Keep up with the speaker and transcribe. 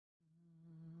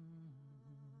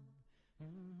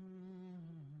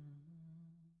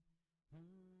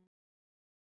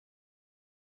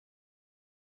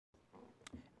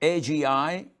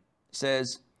AGI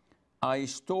says, I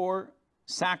store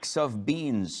sacks of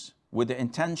beans with the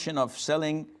intention of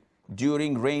selling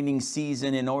during raining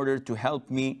season in order to help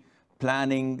me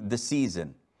planning the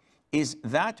season. Is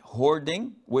that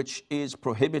hoarding, which is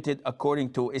prohibited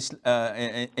according to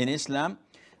in Islam?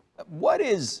 What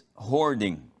is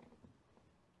hoarding?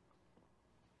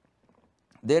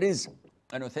 There is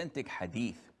an authentic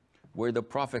hadith where the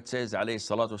Prophet says, alayhi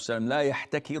salatu wasalam, لا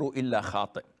يحتكر إلا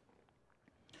خاطئ.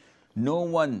 No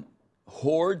one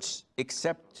hoards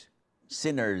except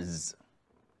sinners.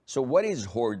 So what is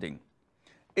hoarding?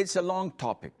 It's a long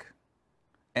topic,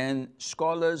 and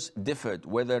scholars differed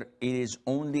whether it is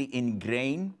only in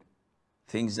grain,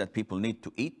 things that people need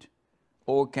to eat,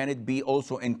 or can it be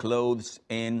also in clothes,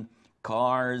 in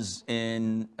cars,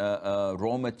 in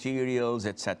raw materials,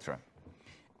 etc.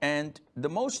 And the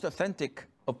most authentic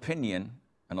opinion,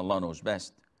 and Allah knows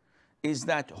best, is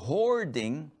that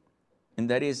hoarding, and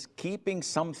that is keeping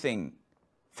something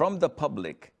from the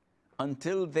public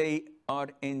until they are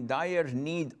in dire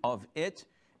need of it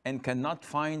and cannot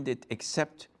find it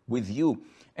except with you,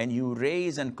 and you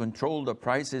raise and control the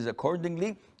prices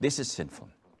accordingly, this is sinful.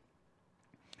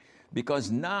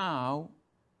 Because now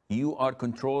you are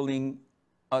controlling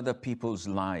other people's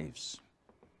lives.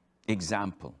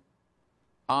 Example,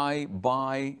 I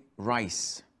buy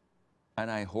rice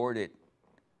and I hoard it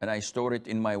and I store it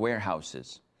in my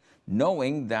warehouses,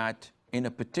 knowing that in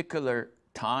a particular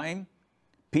time,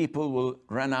 people will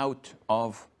run out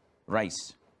of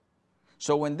rice.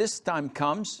 So when this time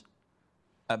comes,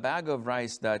 a bag of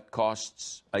rice that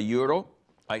costs €1,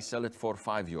 I sell it for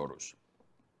 €5.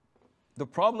 The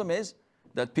problem is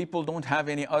that people don't have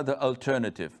any other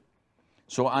alternative.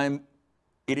 So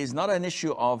it is not an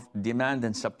issue of demand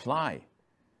and supply,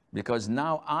 because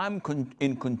now I'm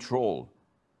in control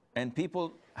and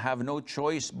people have no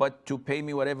choice but to pay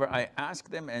me whatever I ask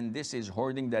them, and this is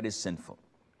hoarding that is sinful.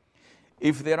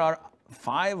 If there are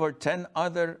 5 or 10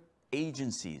 other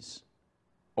agencies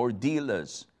or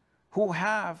dealers who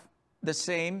have the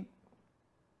same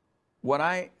what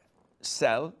I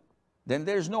sell, then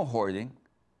there's no hoarding.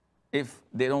 If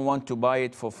they don't want to buy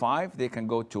it for 5, they can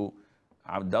go to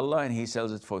Abdullah and he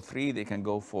sells it for 3. They can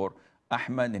go for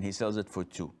Ahmed and he sells it for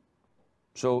 2.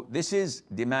 So this is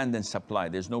demand and supply.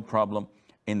 There's no problem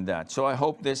in that. So I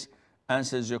hope this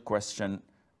answers your question,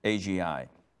 AGI.